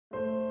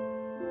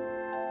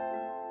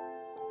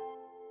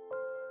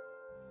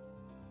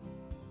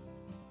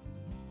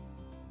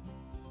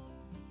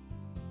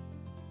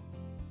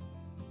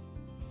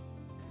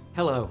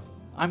Hello,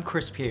 I'm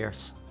Chris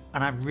Pierce,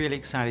 and I'm really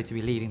excited to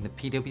be leading the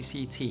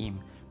PWC team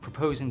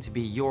proposing to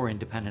be your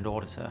independent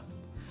auditor.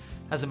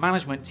 As a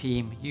management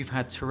team, you've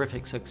had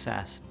terrific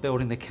success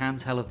building the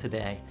Cantel of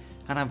today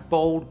and have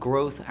bold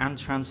growth and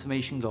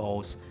transformation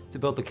goals to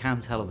build the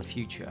Cantel of the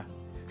future.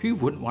 Who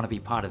wouldn't want to be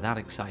part of that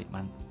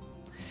excitement?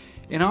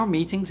 In our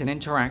meetings and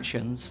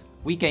interactions,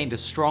 we gained a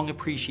strong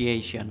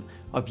appreciation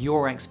of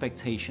your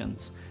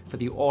expectations for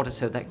the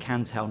auditor that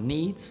Cantel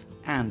needs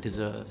and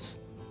deserves.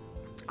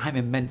 I'm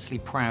immensely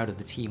proud of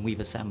the team we've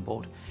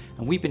assembled,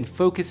 and we've been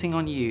focusing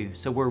on you,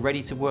 so we're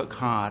ready to work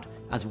hard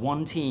as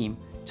one team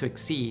to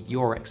exceed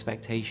your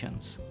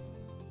expectations.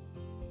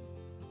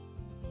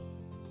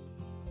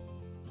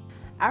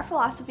 Our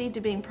philosophy to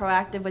being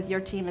proactive with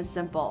your team is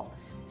simple: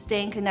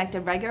 staying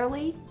connected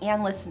regularly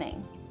and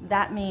listening.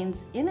 That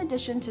means, in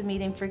addition to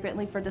meeting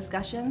frequently for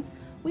discussions,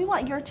 we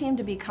want your team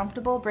to be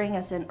comfortable bringing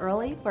us in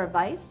early for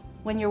advice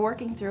when you're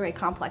working through a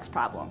complex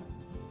problem.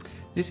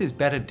 This is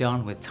better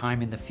done with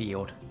time in the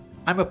field.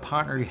 I'm a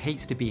partner who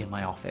hates to be in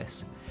my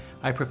office.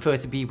 I prefer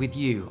to be with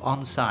you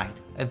on site,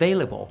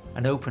 available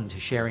and open to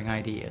sharing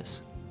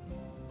ideas.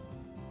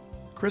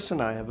 Chris and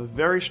I have a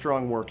very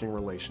strong working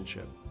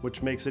relationship,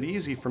 which makes it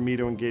easy for me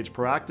to engage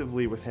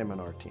proactively with him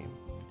and our team.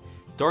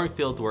 During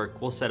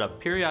fieldwork, we'll set up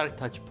periodic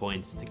touch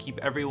points to keep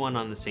everyone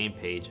on the same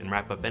page and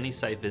wrap up any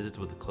site visits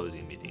with a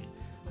closing meeting.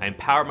 I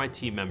empower my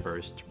team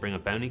members to bring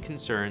up any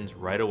concerns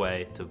right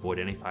away to avoid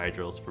any fire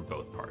drills for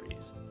both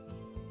parties.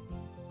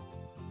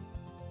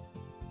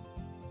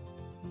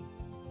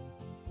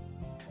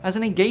 As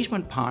an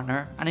engagement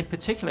partner, and in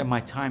particular my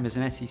time as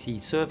an SEC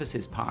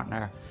services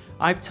partner,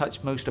 I've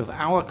touched most of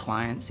our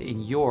clients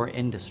in your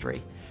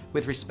industry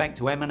with respect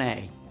to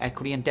M&A,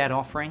 equity and debt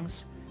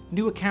offerings,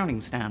 new accounting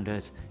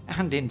standards,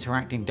 and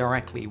interacting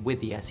directly with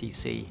the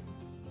SEC.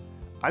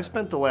 I've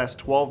spent the last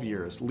 12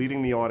 years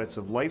leading the audits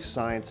of life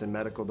science and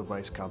medical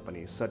device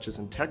companies such as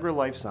Integra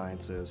Life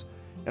Sciences,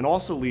 and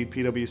also lead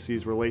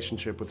PwC's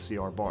relationship with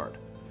CR Bard.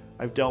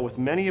 I've dealt with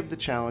many of the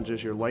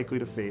challenges you're likely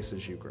to face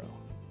as you grow.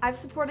 I've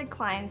supported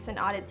clients and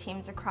audit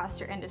teams across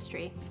your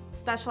industry,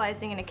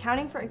 specializing in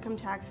accounting for income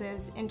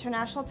taxes,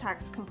 international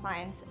tax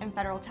compliance, and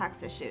federal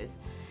tax issues.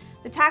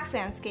 The tax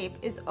landscape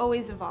is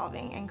always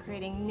evolving and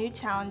creating new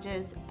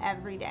challenges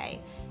every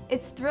day.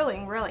 It's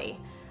thrilling, really.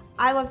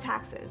 I love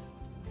taxes.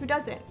 Who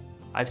doesn't?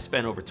 I've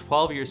spent over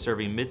 12 years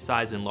serving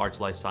mid-size and large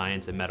life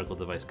science and medical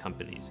device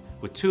companies,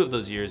 with 2 of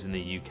those years in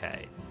the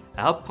UK.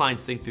 I help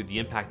clients think through the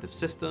impact of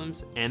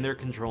systems and their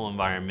control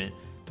environment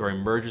during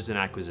mergers and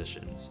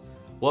acquisitions.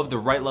 We'll have the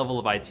right level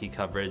of IT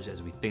coverage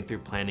as we think through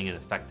planning an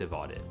effective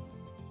audit.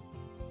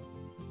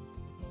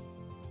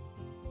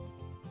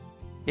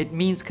 It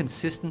means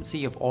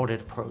consistency of audit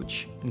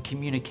approach and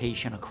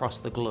communication across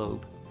the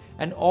globe.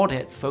 An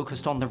audit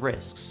focused on the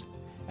risks.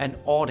 An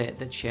audit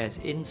that shares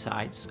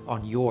insights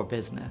on your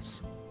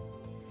business.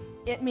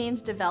 It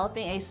means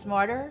developing a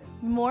smarter,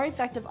 more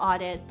effective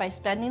audit by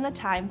spending the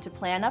time to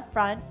plan up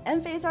front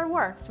and phase our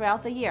work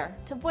throughout the year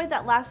to avoid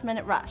that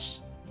last-minute rush.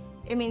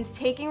 It means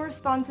taking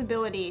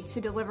responsibility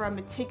to deliver a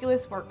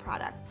meticulous work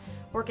product,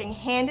 working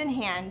hand in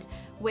hand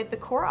with the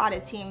core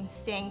audit team,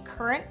 staying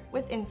current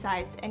with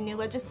insights and new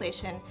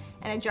legislation,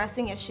 and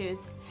addressing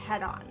issues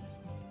head-on.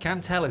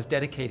 Cantel is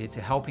dedicated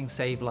to helping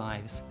save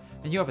lives,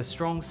 and you have a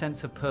strong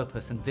sense of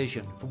purpose and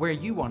vision for where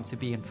you want to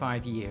be in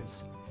 5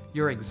 years.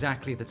 You're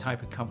exactly the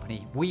type of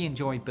company we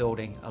enjoy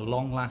building a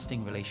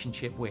long-lasting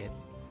relationship with.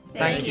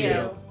 Thank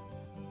you.